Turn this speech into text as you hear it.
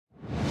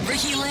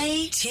Ricky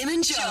Lee, Tim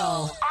and Joel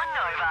on Nova.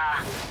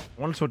 I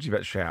want to talk to you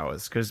about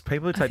showers because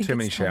people who take too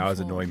many showers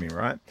annoy me,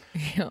 right?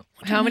 Yeah.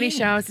 How many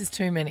showers is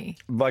too many?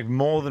 Like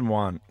more than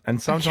one.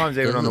 And sometimes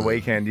even on the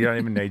weekend, you don't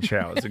even need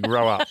showers. So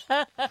grow up.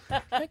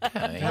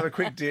 Okay. Have a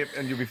quick dip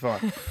and you'll be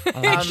fine.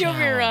 You'll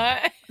be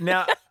right.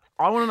 Now,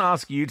 I want to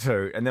ask you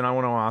two, and then I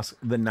want to ask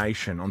the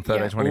nation on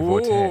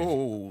 13-24-10.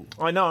 Ooh.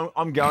 I know,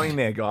 I'm going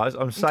there, guys.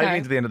 I'm saving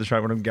Okay. to the end of the show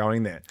when I'm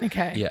going there.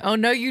 Okay. Yeah. Oh,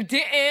 no, you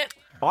didn't.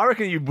 I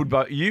reckon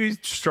you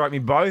strike me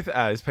both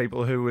as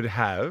people who would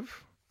have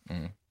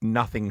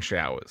nothing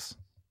showers.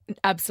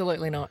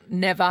 Absolutely not.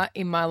 Never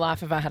in my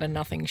life have I had a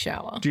nothing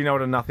shower. Do you know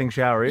what a nothing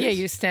shower is? Yeah,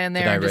 you stand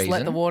there For no and just let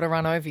reason? the water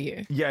run over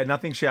you. Yeah,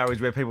 nothing shower is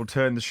where people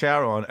turn the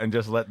shower on and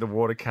just let the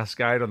water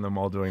cascade on them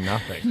while doing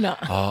nothing. No.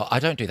 Oh, I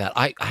don't do that.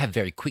 I have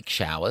very quick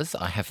showers.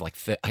 I have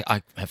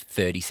I have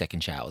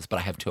 30-second showers, but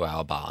I have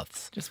 2-hour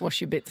baths. Just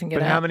wash your bits and get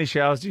But out. how many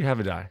showers do you have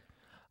a day?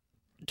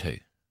 2.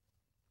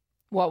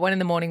 What, one in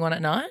the morning, one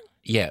at night?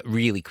 Yeah,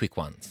 really quick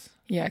ones.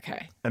 Yeah,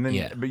 okay. And then,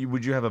 Yeah. but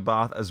would you have a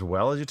bath as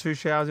well as your 2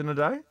 showers in a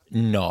day?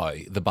 No,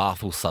 the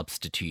bath will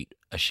substitute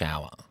a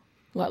shower.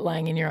 Like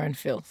laying in your own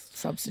filth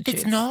substitute.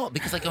 It's not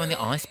because I go in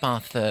the ice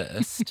bath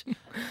first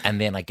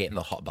and then I get in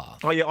the hot bath.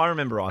 Oh, yeah, I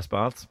remember ice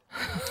baths.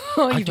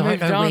 Oh, I you've don't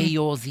moved know on. where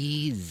yours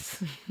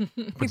is.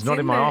 It's not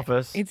in my there.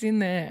 office. It's in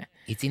there.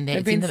 It's in there.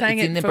 They've It's in been the, saying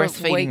it's in it the for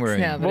breastfeeding weeks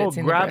room. now. But Well, it's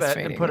in grab the it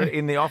and breastfeeding put it room.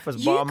 in the office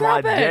You by my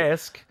grab it.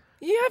 desk.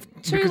 You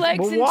have two Because- legs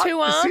well, and what? 2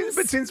 arms.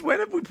 But since when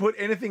have we put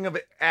anything of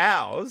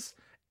ours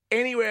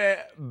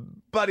anywhere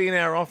but in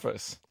our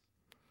office?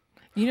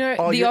 You know,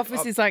 Oh, the you-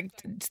 office is like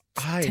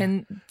Hey,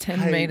 10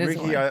 Hey, metres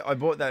Ricky, away. I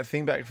bought that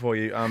thing back for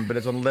you, but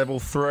it's on level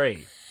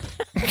 3.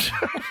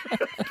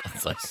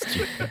 That's so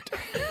stupid.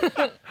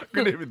 I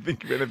couldn't even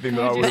think of anything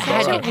that I would just have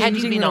had borrowed. your- Had you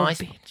whinging been little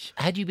ice? bitch.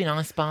 Had you been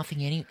ice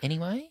bathing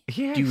anyway?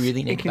 Yes, Do you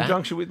really in need that?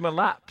 conjunction with my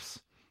laps?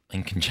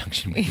 In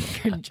conjunction In with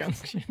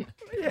conjunction Yeah,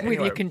 with anyway,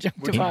 your in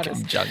conjunctivitis.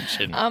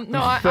 conjunction. No,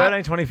 I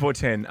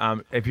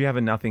 13-24-10. If you have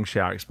a nothing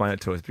shower, explain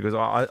it to us because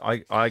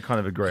I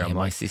kind of agree. Yeah, I'm my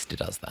like, sister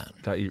does that.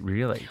 don't you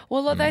really?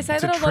 well, look, they say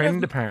It's a that a lot trend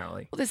of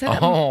apparently. they say that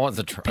Oh, it's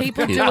a trend.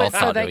 people do I'll it so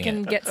start they doing can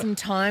it. get some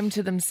time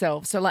to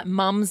themselves. So, like,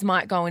 mums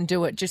might go and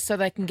do it just so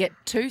they can get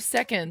 2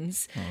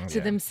 seconds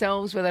to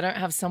themselves where they don't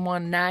have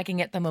someone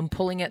nagging at them and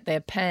pulling at their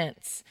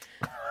pants.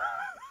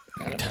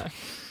 I don't know.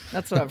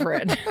 That's what I've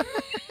read.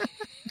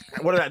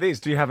 What about this?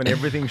 Do you have an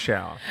everything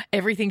shower?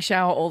 Everything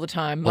shower all the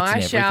time. What's an My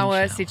everything shower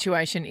shower?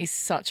 situation is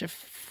such a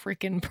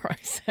freaking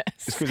process.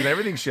 It's because an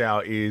everything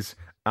shower is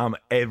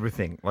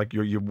everything. Like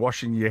you're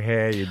washing your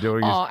hair, you're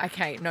doing your, Oh,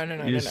 okay. No.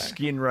 your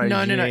skin regime.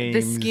 No.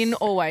 The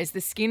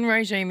skin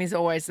regime is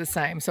always the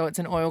same. So it's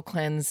an oil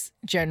cleanse,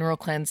 general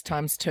cleanse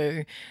times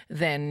 2.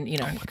 Then, you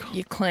know,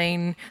 you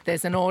clean.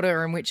 There's an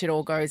order in which it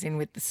all goes in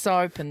with the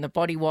soap and the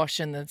body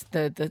wash and the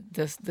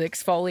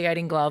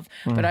exfoliating glove.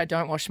 But I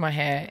don't wash my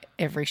hair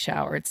every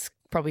shower. It's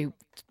probably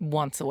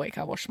once a week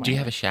I wash my Do you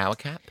hair. have a shower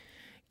cap?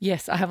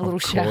 Yes, I have a little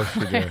shower. course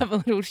you do. I have a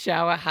little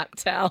shower hat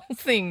towel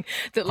thing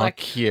that, like,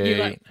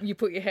 cute. you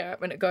put your hair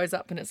up and it goes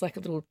up, and it's like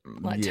a little,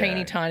 like, Yeah.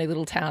 teeny tiny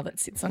little towel that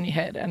sits on your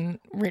head. And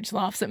Rich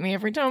laughs at me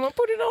every time I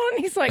put it on.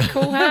 He's like,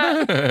 "Cool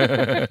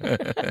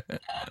hat."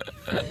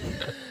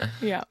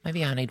 Yeah,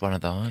 Maybe I need one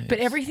of those. but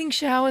everything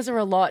showers are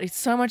a lot. It's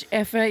so much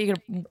effort. You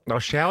got to No,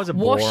 showers are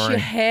wash boring. your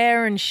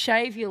hair and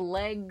shave your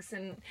legs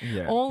and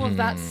Yeah. all of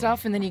that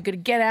stuff, and then you got to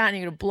get out and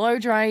you got to blow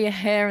dry your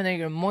hair, and then you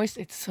got to moist.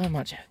 It's so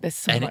much. There's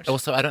so And much.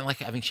 also, I don't like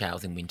having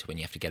showers in winter when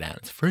you have to get out.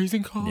 It's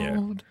freezing cold. Yeah.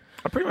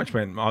 I pretty much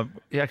went.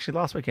 Actually,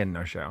 last weekend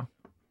no shower.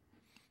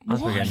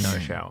 Last weekend no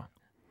shower.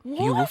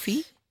 You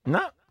woofy?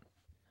 No,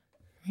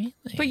 Really?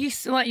 But you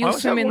I you'll also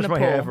swim in washed the my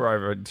pool. hair for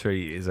over 2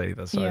 years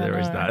either, so Yeah, I there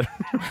is know. that.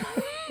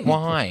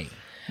 Why?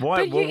 Why?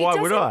 But Well, it why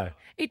would doesn't- I?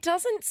 It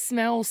doesn't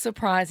smell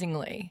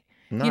surprisingly.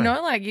 No. You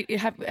know, like you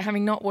have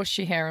having not washed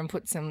your hair and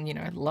put some, you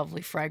know,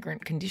 lovely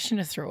fragrant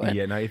conditioner through it.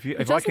 Yeah, no. If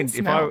I doesn't can,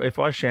 smell. if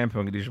I shampoo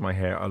and condition my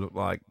hair, I look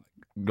like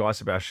Guy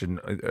Sebastian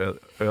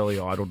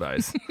early Idol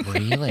days.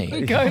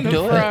 Really? Go the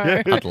Do pro.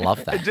 it. I'd love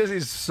It that. just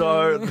is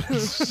so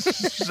there's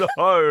so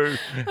love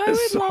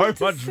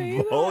to much see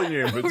that.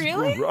 volume. It's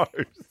Really? gross.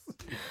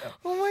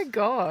 Oh my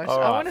gosh! All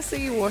I right. want to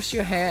see you wash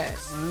your hair.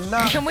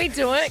 No. Can we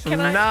do it? Can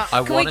Nah. I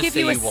Can we wanna give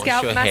see you a you wash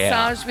scalp your hair.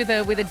 massage with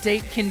a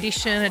deep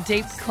condition, a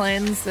deep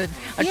cleanse, a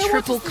Yeah,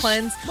 triple what does the-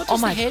 cleanse? What Oh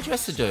does the my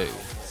hairdresser do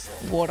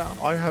water!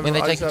 I have. when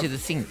they I take you just to have- the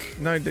sink?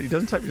 No, he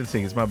doesn't take me to the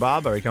thing. It's my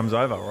barber. He comes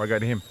over, or I go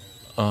to him.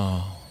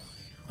 Oh,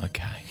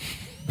 okay.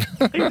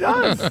 He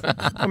does.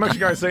 I'm actually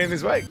going to see him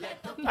this week.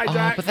 Hey, Oh,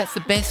 Jack. but that's the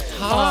best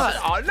part.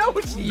 Oh, no,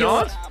 it's You're,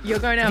 not. you're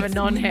going to have a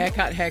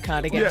non-haircut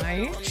haircut again, Yeah. are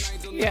you?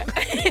 Yeah.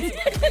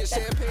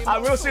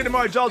 We'll see you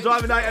tomorrow, Joel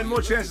Driver Day, and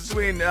more chances to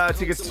win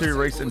tickets to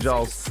Reese and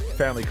Joel's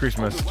family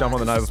Christmas. Jump on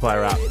the Nova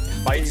Player app.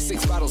 Bye.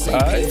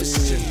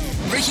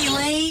 Ricky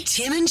Lee,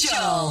 Tim and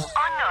Joel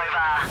on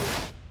Nova.